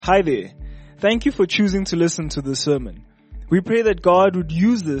Hi there. Thank you for choosing to listen to this sermon. We pray that God would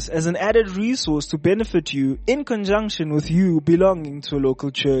use this as an added resource to benefit you in conjunction with you belonging to a local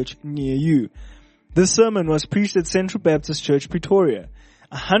church near you. This sermon was preached at Central Baptist Church, Pretoria.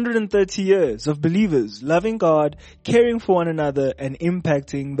 130 years of believers loving God, caring for one another, and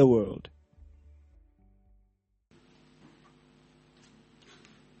impacting the world.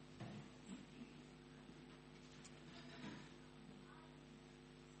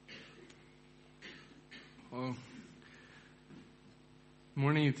 Well,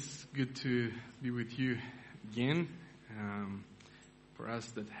 morning. It's good to be with you again. For us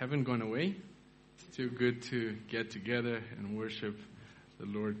that haven't gone away, it's still good to get together and worship the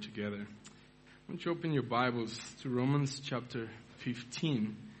Lord together. Why don't you open your Bibles to Romans chapter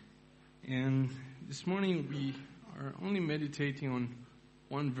 15. And this morning we are only meditating on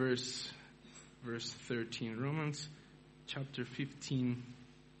one verse 13. Romans chapter 15,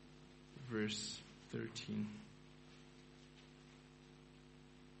 verse 13.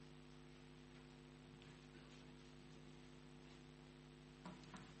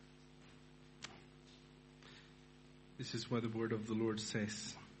 This is what the word of the Lord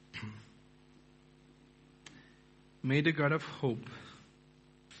says. May the God of hope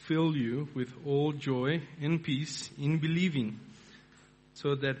fill you with all joy and peace in believing,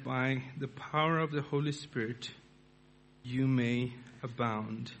 so that by the power of the Holy Spirit you may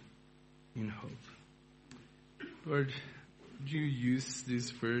abound in hope. Lord, would you use this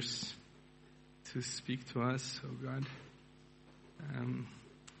verse to speak to us, oh God?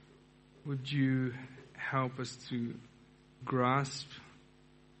 Would you help us to grasp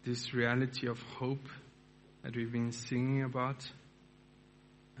this reality of hope that we've been singing about?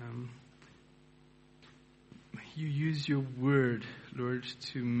 You use your word, Lord,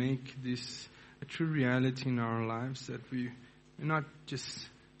 to make this a true reality in our lives, that we not just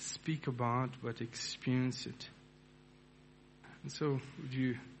speak about, but experience it. And so, would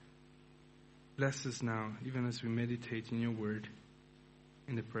you bless us now, even as we meditate in your word,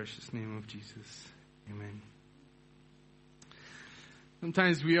 in the precious name of Jesus. Amen.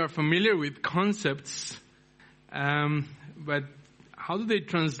 Sometimes we are familiar with concepts, but how do they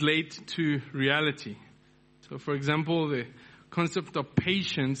translate to reality? So, for example, the concept of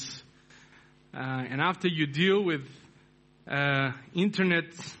patience, and after you deal with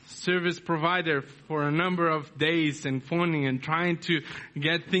internet service provider for a number of days and phoning and trying to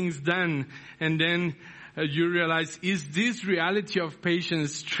get things done, and then you realize, is this reality of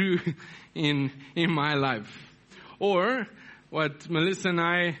patience true in my life? Or what Melissa and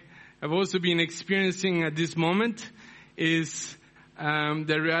I have also been experiencing at this moment is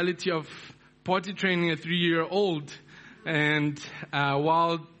the reality of potty training a 3-year-old, and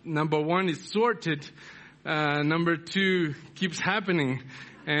while number one is sorted, number two keeps happening,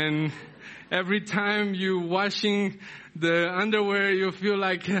 and every time you're washing the underwear, you feel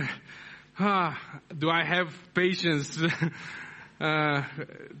like, do I have patience to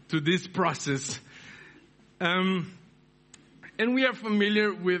this process? And we are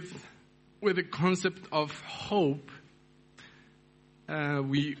familiar with the concept of hope.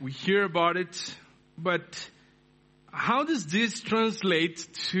 We hear about it, but how does this translate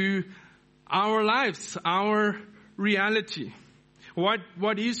to our lives, our reality?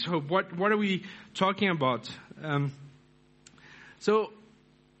 What is hope? What are we talking about? So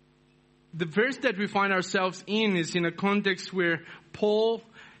the verse that we find ourselves in is in a context where Paul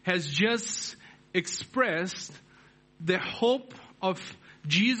has just expressed the hope of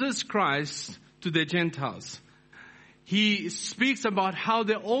Jesus Christ to the Gentiles. He speaks about how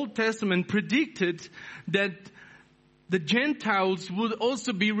the Old Testament predicted that the Gentiles would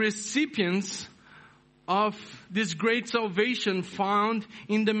also be recipients of this great salvation found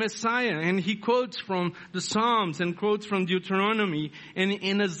in the Messiah. And he quotes from the Psalms and quotes from Deuteronomy and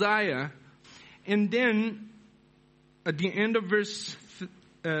in Isaiah. And then at the end of verse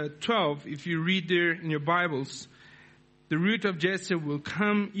 12, if you read there in your Bibles, the root of Jesse will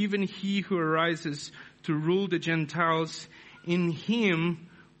come, even he who arises to rule the Gentiles. In him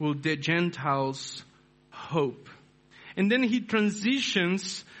will the Gentiles hope. And then he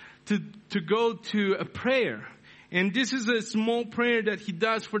transitions to go to a prayer. And this is a small prayer that he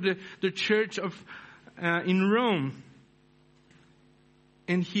does for the church of in Rome.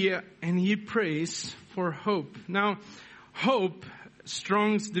 And he prays for hope. Now, hope,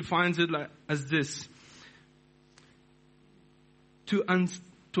 Strong's defines it as this: to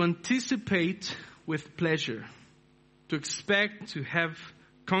anticipate with pleasure, to expect, to have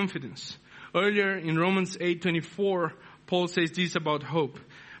confidence. Earlier in Romans 8:24, Paul says this about hope: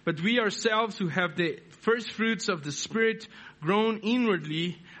 but we ourselves who have the first fruits of the Spirit grown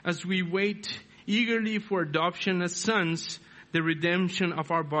inwardly as we wait eagerly for adoption as sons, the redemption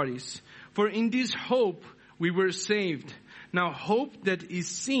of our bodies. For in this hope we were saved. Now hope that is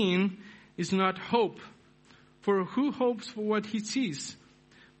seen is not hope. For who hopes for what he sees?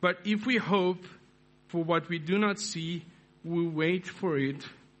 But if we hope for what we do not see, we wait for it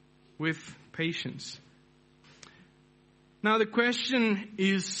with patience. Now the question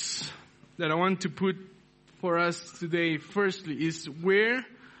is that I want to put for us today, firstly, is where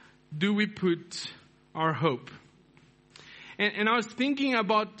do we put our hope? And I was thinking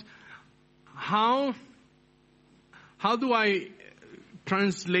about how do I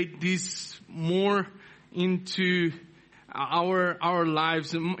translate this more into our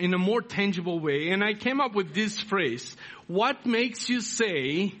lives in a more tangible way. And I came up with this phrase: what makes you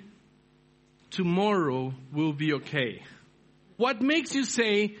say tomorrow will be okay? What makes you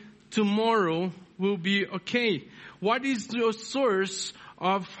say tomorrow will be okay? What is your source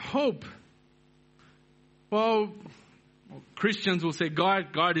of hope? Well, Christians will say,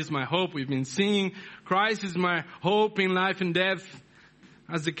 God is my hope. We've been singing, Christ is my hope in life and death,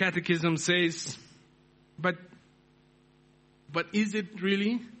 as the Catechism says. But is it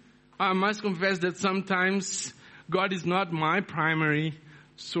really? I must confess that sometimes God is not my primary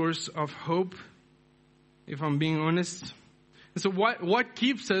source of hope, if I'm being honest. And so what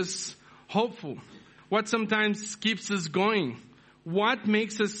keeps us hopeful? What sometimes keeps us going? What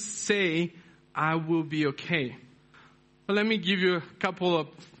makes us say, I will be okay? Well, let me give you a couple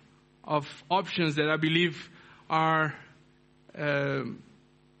of options that I believe are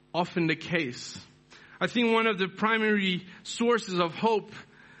often the case. I think one of the primary sources of hope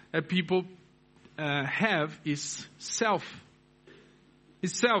that people have is self.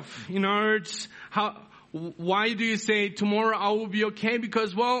 It's self. In other words, why do you say tomorrow I will be okay?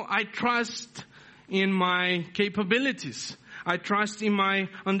 Because, well, I trust in my capabilities. I trust in my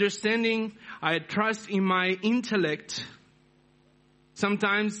understanding. I trust in my intellect.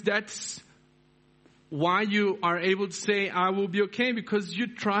 Sometimes that's why you are able to say I will be okay, because you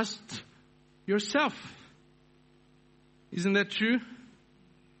trust yourself. Isn't that true?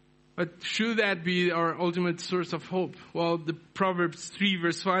 But should that be our ultimate source of hope? Well, the Proverbs 3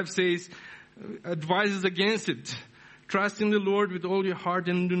 verse 5 says, advises against it. Trust in the Lord with all your heart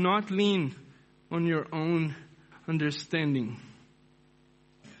and do not lean on your own understanding.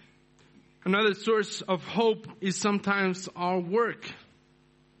 Another source of hope is sometimes our work.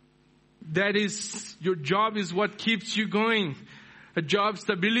 That is, your job is what keeps you going. A job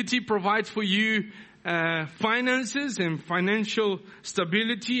stability provides for you finances and financial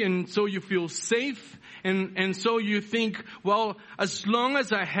stability, and so you feel safe, and so you think, well, as long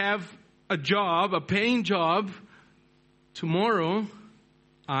as I have a job, a paying job, tomorrow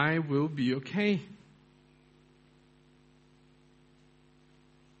I will be okay.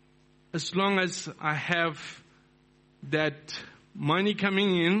 As long as I have that money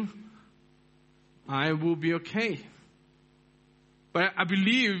coming in, I will be okay. But I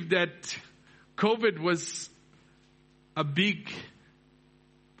believe that COVID was a big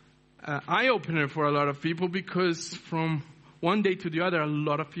eye-opener for a lot of people, because from one day to the other, a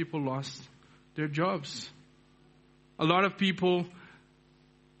lot of people lost their jobs. A lot of people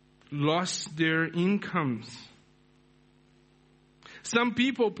lost their incomes. Some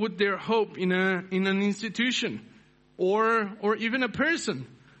people put their hope in an institution or even a person,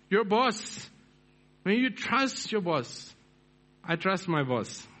 your boss. When you trust your boss, I trust my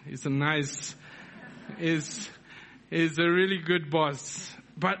boss. He's a really good boss.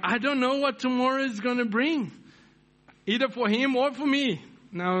 But I don't know what tomorrow is going to bring, either for him or for me.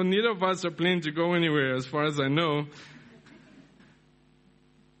 Now, neither of us are planning to go anywhere, as far as I know.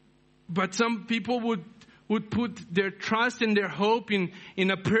 But some people would put their trust and their hope in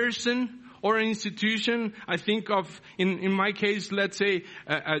a person or an institution. I think of, in my case, let's say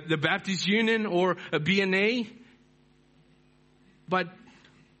the Baptist Union or a BNA. But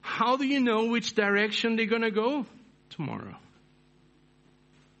how do you know which direction they're going to go tomorrow?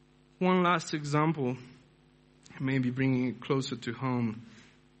 One last example, maybe bringing it closer to home.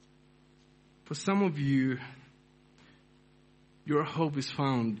 For some of you, your hope is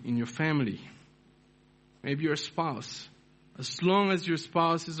found in your family. Maybe your spouse. As long as your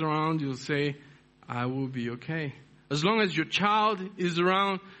spouse is around, you'll say, I will be okay. As long as your child is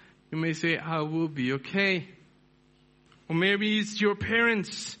around, you may say, I will be okay. Or maybe it's your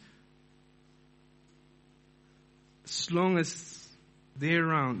parents. As long as they're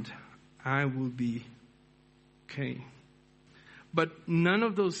around, I will be okay. But none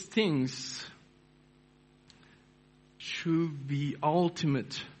of those things should be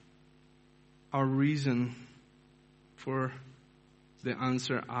ultimate, our reason for the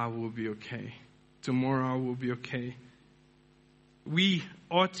answer, I will be okay. Tomorrow I will be okay. We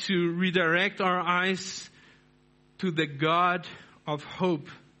ought to redirect our eyes to the God of hope.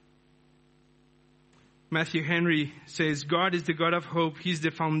 Matthew Henry says, God is the God of hope. He's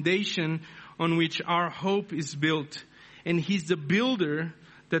the foundation on which our hope is built. And He's the builder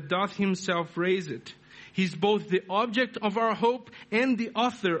that doth Himself raise it. He's both the object of our hope and the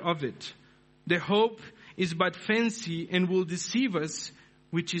author of it. The hope is but fancy and will deceive us,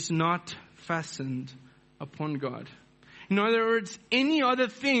 which is not fastened upon God. In other words, any other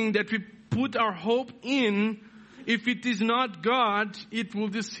thing that we put our hope in, if it is not God, it will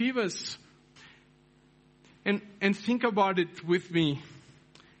deceive us. And think about it with me.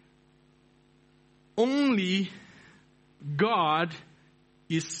 Only God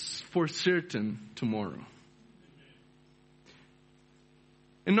is for certain tomorrow.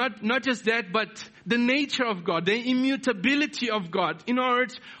 And not just that, but the nature of God, the immutability of God. In other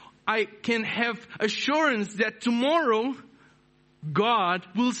words, I can have assurance that tomorrow God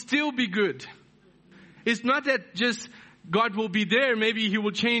will still be good. It's not that just God will be there. Maybe He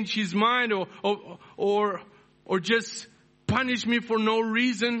will change His mind or just punish me for no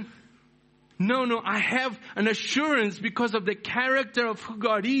reason. No, I have an assurance because of the character of who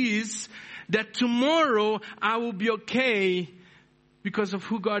God is that tomorrow I will be okay because of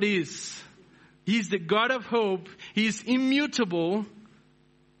who God is. He's the God of hope. He's immutable.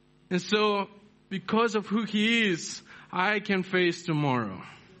 And so because of who He is, I can face tomorrow.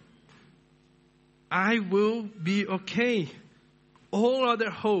 I will be okay. All other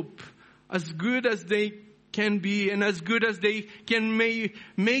hope, as good as they can be and as good as they can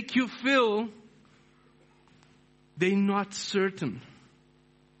make you feel, they're not certain.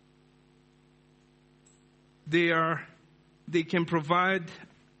 They can provide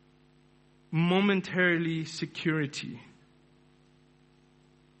momentarily security.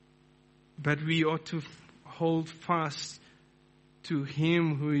 But we ought to hold fast to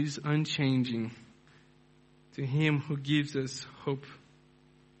Him who is unchanging, to Him who gives us hope.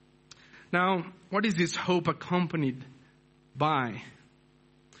 Now, what is this hope accompanied by?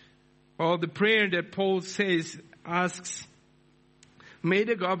 Well, the prayer that Paul asks, may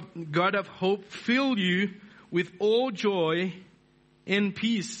the God of hope fill you with all joy and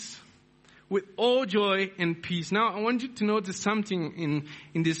peace. With all joy and peace. Now, I want you to notice something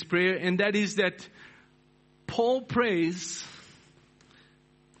in this prayer, and that is that Paul prays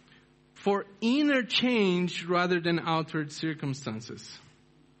for inner change rather than outward circumstances.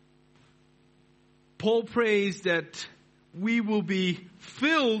 Paul prays that we will be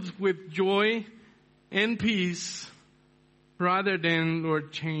filled with joy and peace rather than,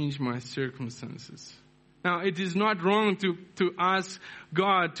 Lord, change my circumstances. Now, it is not wrong to ask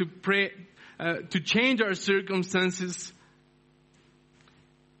God to pray, to change our circumstances.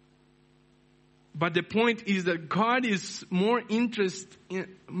 But the point is that God is more interested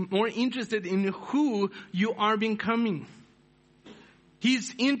in who you are becoming.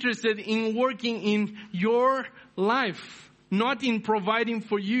 He's interested in working in your life, not in providing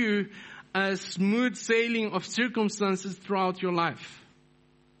for you a smooth sailing of circumstances throughout your life.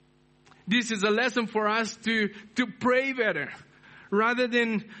 This is a lesson for us to pray better, rather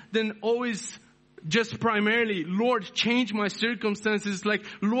than always just primarily, Lord, change my circumstances. Like,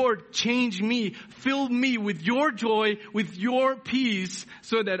 Lord, change me, fill me with your joy, with your peace,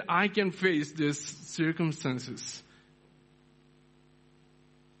 so that I can face these circumstances.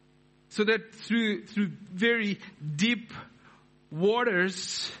 So that through very deep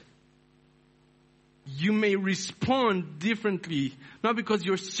waters, you may respond differently. Not because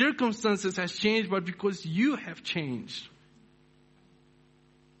your circumstances has changed, but because you have changed.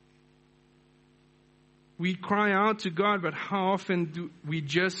 We cry out to God, but how often do we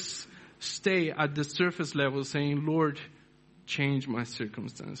just stay at the surface level saying, Lord, change my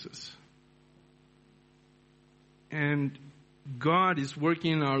circumstances? And God is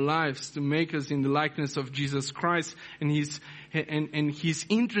working in our lives to make us in the likeness of Jesus Christ, and He's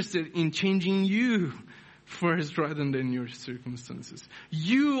interested in changing you first rather than your circumstances.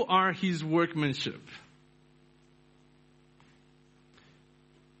 You are His workmanship.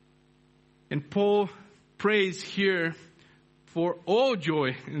 And Paul prays here for all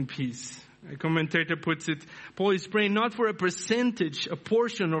joy and peace. A commentator puts it, Paul is praying not for a percentage, a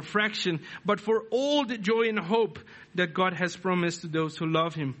portion or fraction, but for all the joy and hope that God has promised to those who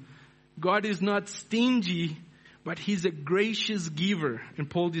love Him. God is not stingy, but He's a gracious giver. And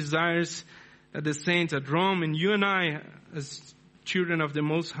Paul desires that the saints at Rome and you and I, as children of the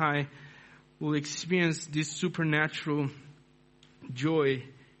Most High, will experience this supernatural joy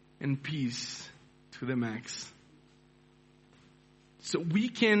and peace to the max. So we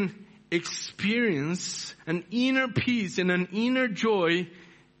can experience an inner peace and an inner joy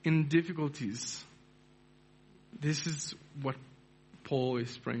in difficulties. This is what Paul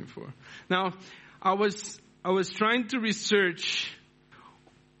is praying for. Now, I was trying to research,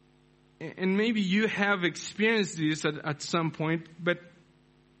 and maybe you have experienced this at some point, but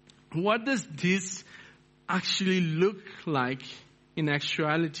what does this actually look like in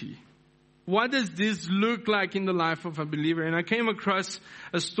actuality? What does this look like in the life of a believer? And I came across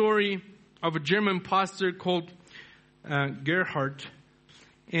a story of a German pastor called Gerhard.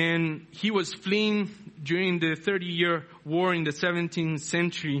 And he was fleeing during the 30-year war in the 17th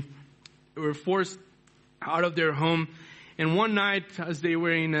century. They were forced out of their home. And one night, as they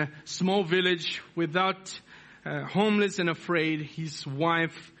were in a small village without, homeless and afraid, his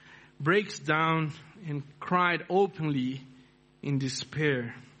wife breaks down and cried openly in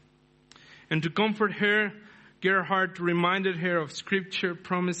despair. And to comfort her, Gerhard reminded her of scripture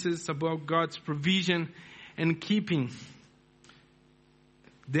promises about God's provision and keeping.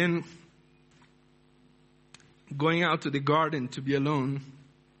 Then, going out to the garden to be alone,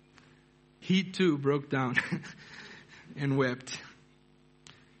 he too broke down and wept.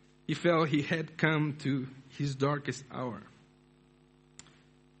 He felt he had come to his darkest hour.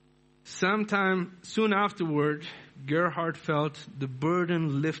 Sometime soon afterward, Gerhard felt the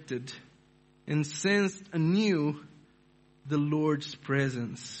burden lifted and sensed anew the Lord's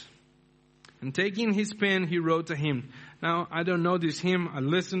presence. And taking his pen, he wrote a hymn. Now, I don't know this hymn. I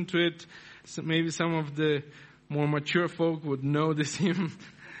listened to it. So maybe some of the more mature folk would know this hymn.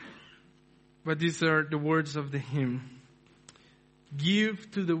 But these are the words of the hymn. Give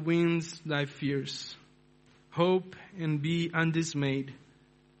to the winds thy fears. Hope and be undismayed.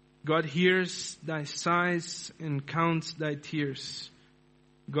 God hears thy sighs and counts thy tears.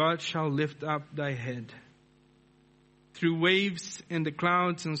 God shall lift up thy head. Through waves and the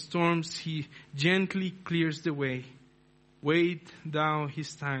clouds and storms, he gently clears the way. Wait thou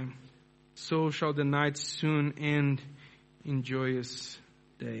his time. So shall the night soon end in joyous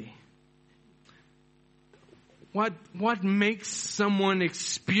day. What makes someone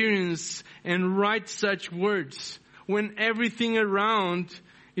experience and write such words when everything around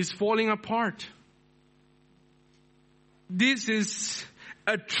is falling apart? This is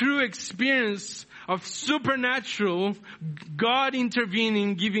a true experience of supernatural God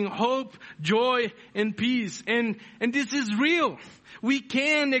intervening, giving hope, joy, and peace. And this is real. We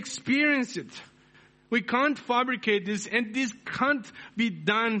can experience it. We can't fabricate this, and this can't be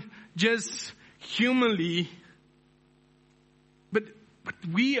done just humanly. But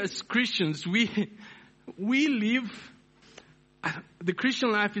we as Christians, we live, the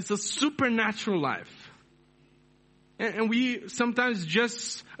Christian life is a supernatural life. And we sometimes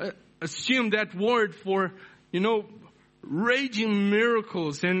just assume that word for, raging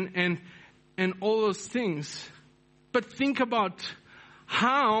miracles and all those things. But think about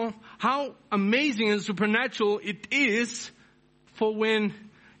how amazing and supernatural it is for when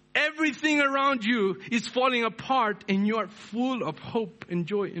everything around you is falling apart and you are full of hope and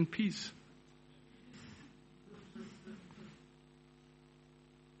joy and peace.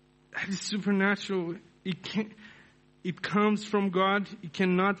 That is supernatural. It comes from God. It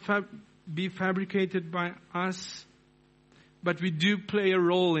cannot be fabricated by us. But we do play a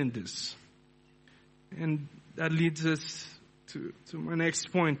role in this. And that leads us to my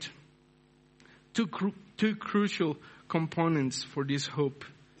next point. Two crucial components for this hope.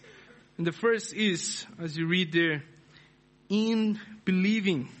 And the first is, as you read there, in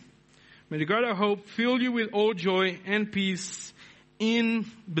believing. May the God of hope fill you with all joy and peace in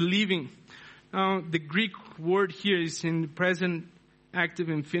believing. Now, the Greek word here is in present active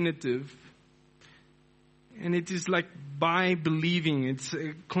infinitive. And it is like by believing. It's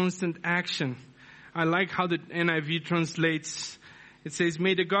a constant action. I like how the NIV translates. It says,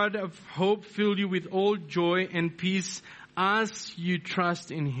 may the God of hope fill you with all joy and peace as you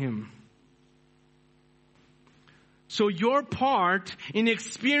trust in Him. So your part in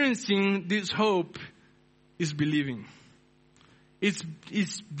experiencing this hope is believing. It's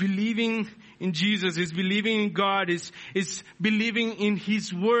believing in Jesus. It's believing in God. It's believing in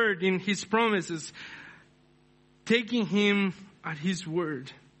His Word, in His promises. Taking Him at His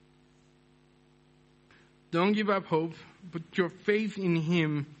Word. Don't give up hope. Put your faith in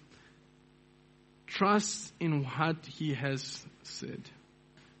Him. Trust in what He has said.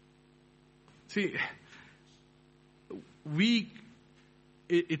 See,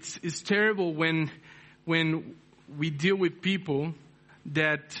 it's terrible when we deal with people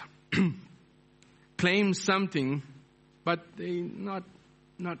that claim something, but they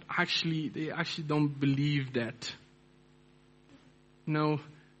actually don't believe that.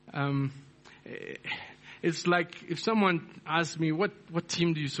 It's like if someone asks me, what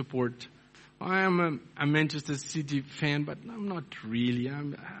team do you support? I am a Manchester City fan, but I'm not really.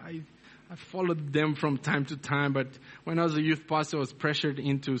 I followed them from time to time, but when I was a youth pastor, I was pressured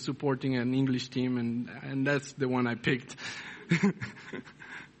into supporting an English team, and that's the one I picked.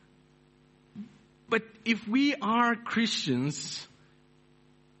 But if we are Christians,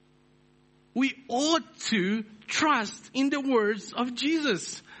 we ought to trust in the words of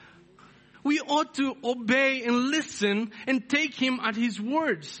Jesus. We ought to obey and listen and take him at his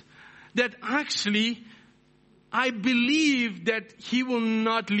words. That actually, I believe that he will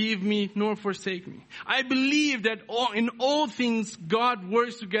not leave me nor forsake me. I believe that in all things God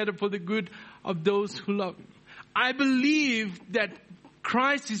works together for the good of those who love him. I believe that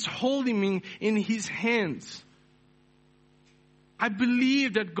Christ is holding me in his hands. I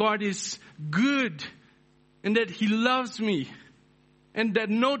believe that God is good and that he loves me, and that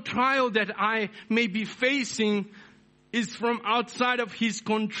no trial that I may be facing is from outside of his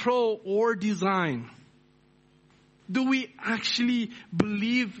control or design. Do we actually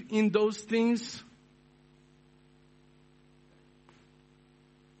believe in those things?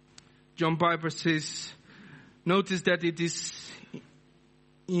 John Piper says, notice that it is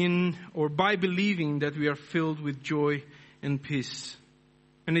in or by believing that we are filled with joy and peace.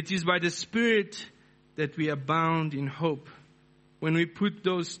 And it is by the Spirit that we abound in hope. When we put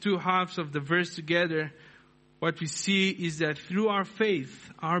those two halves of the verse together, what we see is that through our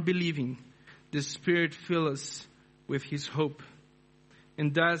faith, our believing, the Spirit fills us with his hope,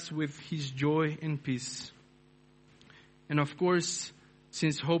 and thus with his joy and peace. And of course,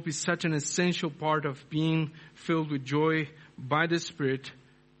 since hope is such an essential part of being filled with joy by the Spirit,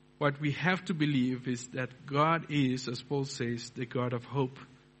 what we have to believe is that God is, as Paul says, the God of hope.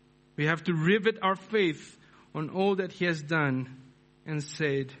 We have to rivet our faith on all that he has done and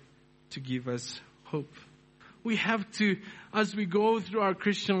said to give us hope. We have to, as we go through our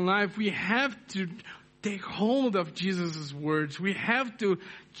Christian life, we have to take hold of Jesus' words. We have to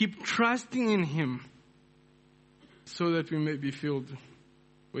keep trusting in him so that we may be filled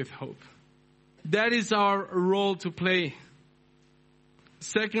with hope. That is our role to play.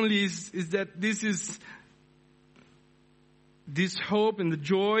 Secondly is that this hope and the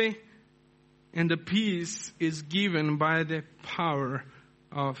joy and the peace is given by the power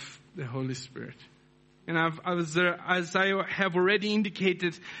of the Holy Spirit. And as I have already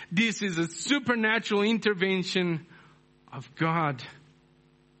indicated, this is a supernatural intervention of God.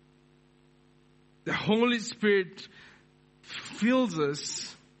 The Holy Spirit fills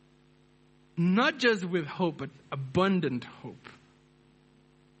us not just with hope, but abundant hope.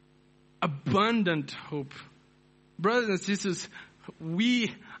 Abundant hope. Brothers and sisters,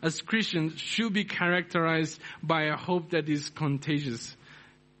 we as Christians should be characterized by a hope that is contagious.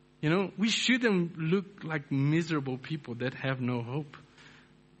 We shouldn't look like miserable people that have no hope.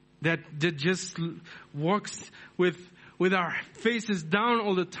 That just walks with our faces down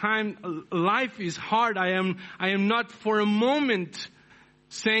all the time. Life is hard. I am not for a moment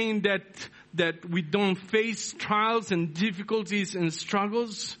saying that we don't face trials and difficulties and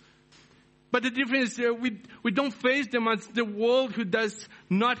struggles. But the difference is we don't face them as the world who does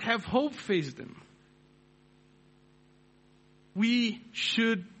not have hope face them. We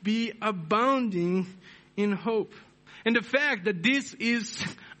should be abounding in hope. And the fact that this is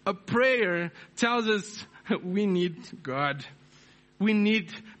a prayer tells us we need God. We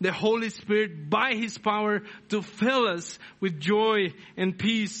need the Holy Spirit by his power to fill us with joy and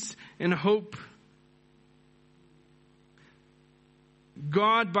peace and hope.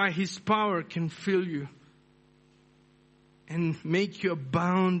 God by his power can fill you and make you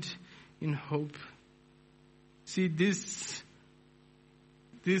abound in hope. See, this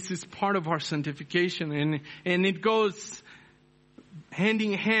is part of our sanctification, and it goes hand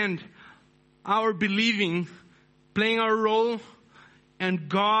in hand. Our believing, playing our role, and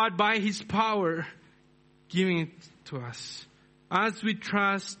God by his power giving it to us. As we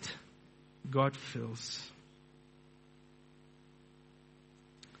trust, God fills.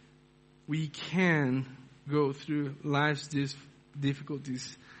 We can go through life's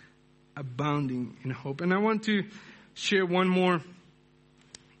difficulties abounding in hope. And I want to share one more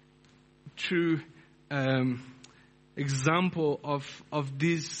true example of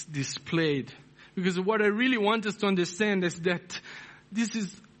this displayed. Because what I really want us to understand is that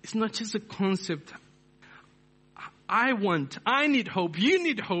it's not just a concept. I need hope, you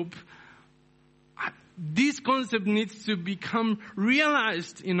need hope. This concept needs to become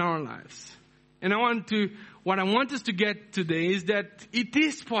realized in our lives. And what I want us to get today is that it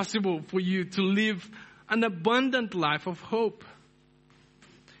is possible for you to live an abundant life of hope.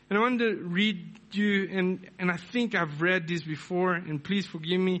 And I want to read you, and I think I've read this before, and please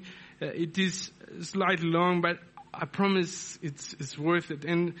forgive me. It is slightly long, but I promise it's worth it.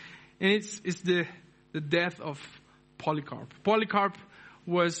 And it's the death of Polycarp. Polycarp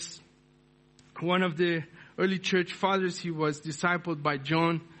was one of the early church fathers. He was discipled by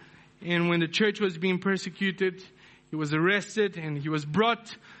John. And when the church was being persecuted, he was arrested and he was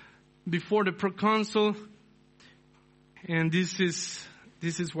brought before the proconsul. And this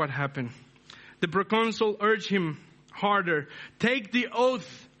is what happened. The proconsul urged him harder. Take the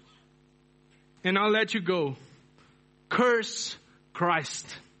oath and I'll let you go. Curse Christ.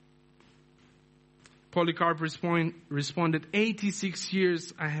 Polycarp responded, 86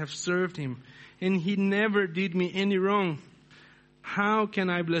 years I have served him, and he never did me any wrong. How can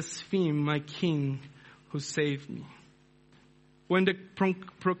I blaspheme my king who saved me? When the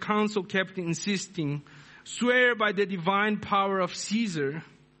proconsul kept insisting, swear by the divine power of Caesar,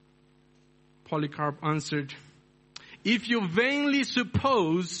 Polycarp answered, if you vainly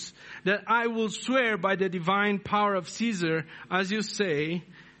suppose that I will swear by the divine power of Caesar, as you say,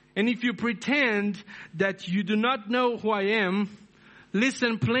 and if you pretend that you do not know who I am,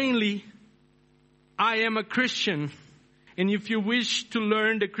 listen plainly, I am a Christian. And if you wish to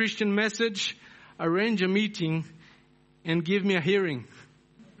learn the Christian message, arrange a meeting and give me a hearing.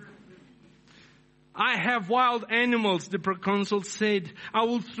 I have wild animals, the proconsul said. I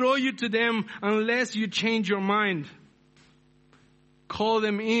will throw you to them unless you change your mind. Call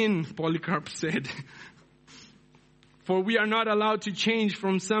them in, Polycarp said. For we are not allowed to change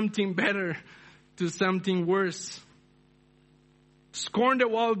from something better to something worse. Scorn the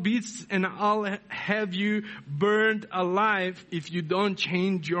wild beasts and I'll have you burned alive if you don't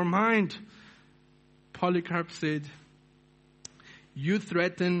change your mind. Polycarp said, you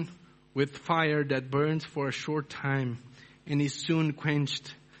threaten with fire that burns for a short time and is soon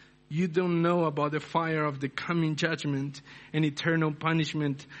quenched. You don't know about the fire of the coming judgment and eternal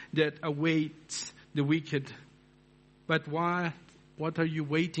punishment that awaits the wicked. But what are you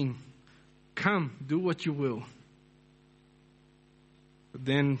waiting? Come, do what you will.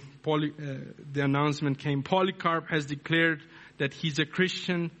 Then the announcement came. Polycarp has declared that he's a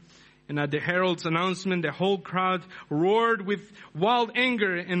Christian. And at the herald's announcement, the whole crowd roared with wild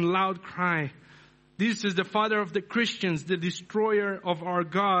anger and loud cry. This is the father of the Christians, the destroyer of our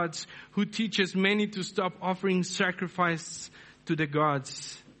gods, who teaches many to stop offering sacrifice to the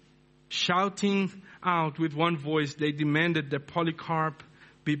gods. Shouting out with one voice, they demanded that Polycarp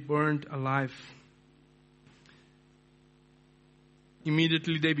be burned alive.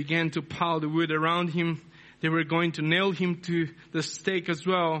 Immediately they began to pile the wood around him. They were going to nail him to the stake as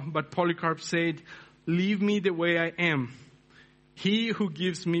well. But Polycarp said, leave me the way I am. He who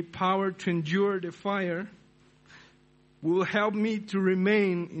gives me power to endure the fire will help me to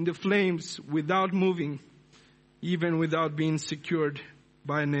remain in the flames without moving, even without being secured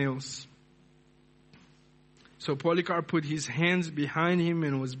by nails. So Polycarp put his hands behind him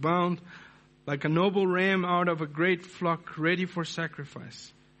and was bound like a noble ram out of a great flock ready for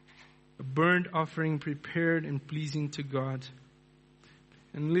sacrifice. A burnt offering prepared and pleasing to God.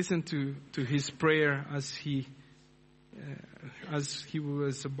 And listen to his prayer as he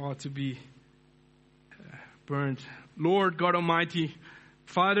was about to be burned. Lord God Almighty,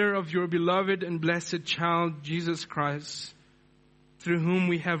 Father of your beloved and blessed child, Jesus Christ, through whom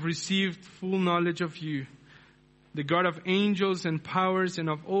we have received full knowledge of you, the God of angels and powers and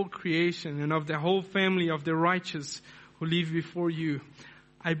of all creation and of the whole family of the righteous who live before you,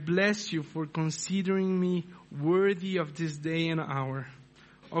 I bless you for considering me worthy of this day and hour,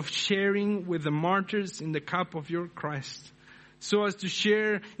 of sharing with the martyrs in the cup of your Christ, so as to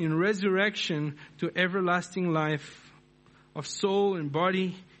share in resurrection to everlasting life of soul and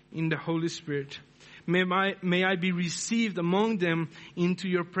body in the Holy Spirit. May I be received among them into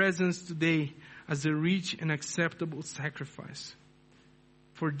your presence today as a rich and acceptable sacrifice.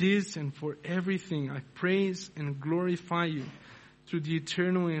 For this and for everything I praise and glorify you through the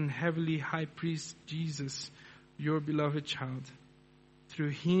eternal and heavenly high priest Jesus, your beloved child. Through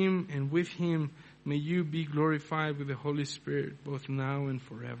him and with him may you be glorified with the Holy Spirit both now and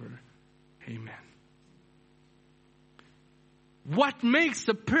forever. Amen. What makes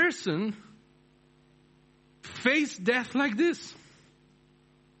a person face death like this?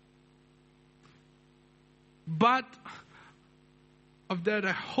 But of that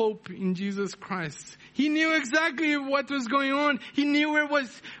I hope in Jesus Christ. He knew exactly what was going on. He knew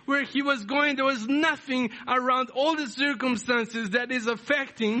where he was going. There was nothing around all the circumstances that is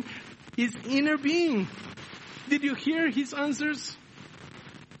affecting his inner being. Did you hear his answers?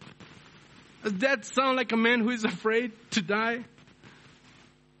 Does that sound like a man who is afraid to die?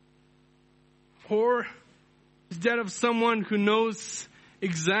 Or is that of someone who knows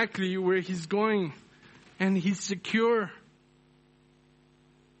exactly where he's going and he's secure?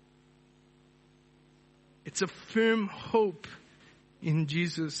 It's a firm hope in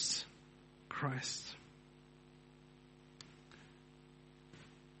Jesus Christ.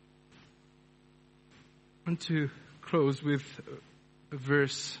 I want to close with a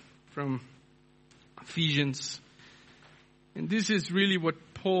verse from Ephesians. And this is really what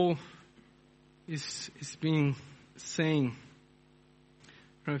Paul is being saying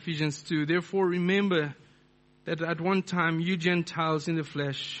from Ephesians 2. Therefore remember that at one time you Gentiles in the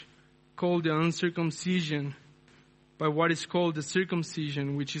flesh, called the uncircumcision by what is called the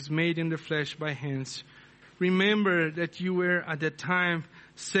circumcision, which is made in the flesh by hands. Remember that you were at that time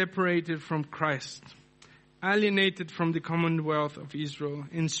separated from Christ, alienated from the commonwealth of Israel,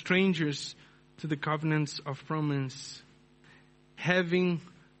 and strangers to the covenants of promise, having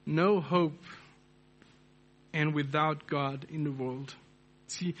no hope and without God in the world.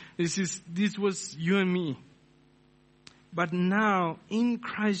 See, this was you and me. But now, in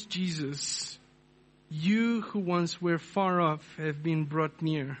Christ Jesus, you who once were far off have been brought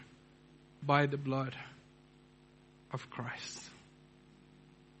near by the blood of Christ.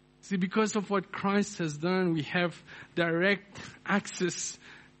 See, because of what Christ has done, we have direct access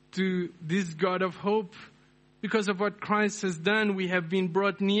to this God of hope. Because of what Christ has done, we have been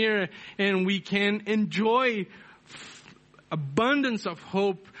brought near and we can enjoy abundance of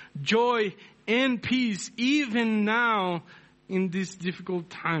hope, joy, and peace, even now in these difficult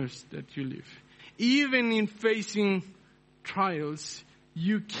times that you live. Even in facing trials,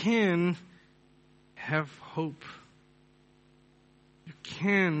 you can have hope. You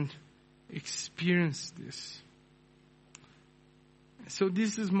can experience this. So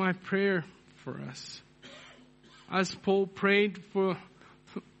this is my prayer for us. As Paul prayed for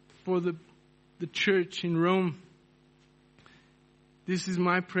the church in Rome, this is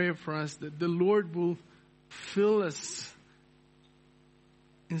my prayer for us, that the Lord will fill us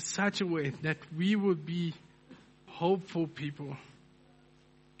in such a way that we will be hopeful people.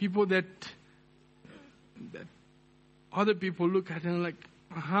 People that other people look at and like,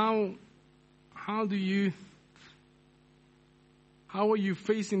 how are you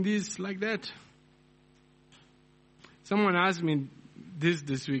facing this like that? Someone asked me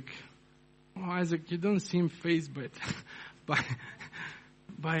this week, "Oh, Isaac, you don't seem fazed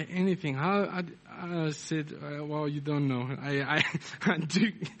by anything." I said, "Well, you don't know. I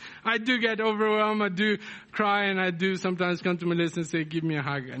do get overwhelmed. I do cry, and I do sometimes come to my list and say, 'Give me a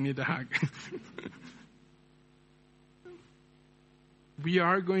hug. I need a hug.'" We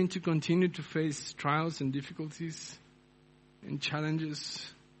are going to continue to face trials and difficulties and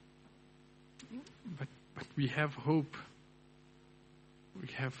challenges, but we have hope. We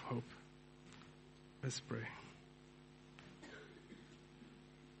have hope. Let's pray.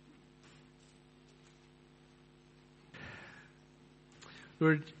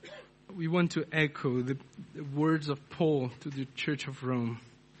 Lord, we want to echo the words of Paul to the Church of Rome.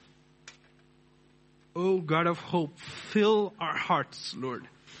 Oh God of hope, fill our hearts, Lord.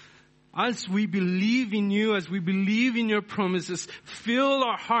 As we believe in you, as we believe in your promises, fill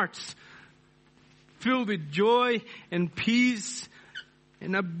our hearts filled with joy and peace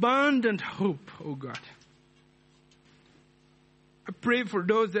and abundant hope, oh God. I pray for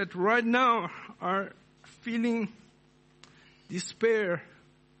those that right now are feeling despair.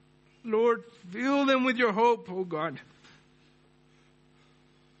 Lord, fill them with your hope, oh God.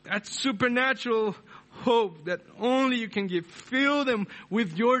 That supernatural hope that only you can give. Fill them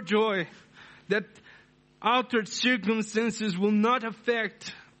with your joy that altered circumstances will not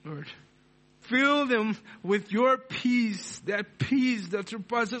affect, Lord. Fill them with your peace that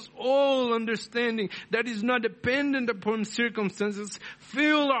surpasses all understanding, that is not dependent upon circumstances.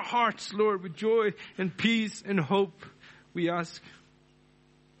 Fill our hearts, Lord, with joy and peace and hope, we ask.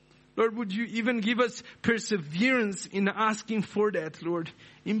 Lord, would you even give us perseverance in asking for that, Lord,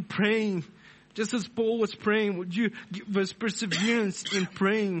 in praying. Just as Paul was praying, would you give us perseverance in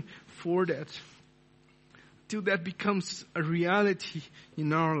praying for that? Till that becomes a reality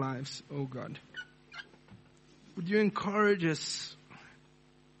in our lives, oh God. Would you encourage us?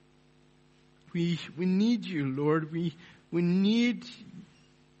 We need you, Lord. We need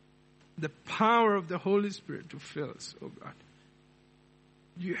the power of the Holy Spirit to fill us, oh God.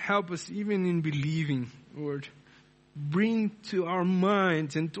 You help us even in believing, Lord. Bring to our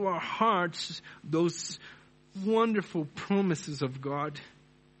minds and to our hearts those wonderful promises of God.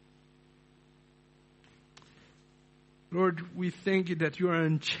 Lord, we thank you that you are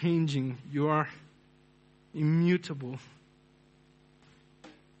unchanging. You are immutable.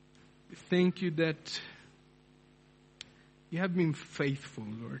 We thank you that you have been faithful,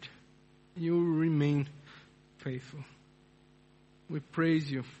 Lord. You will remain faithful. We praise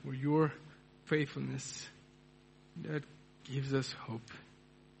you for your faithfulness that gives us hope.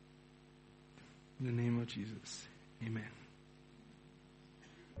 In the name of Jesus, amen.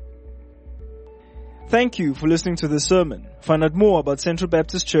 Thank you for listening to this sermon. Find out more about Central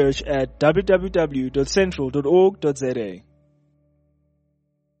Baptist Church at www.central.org.za.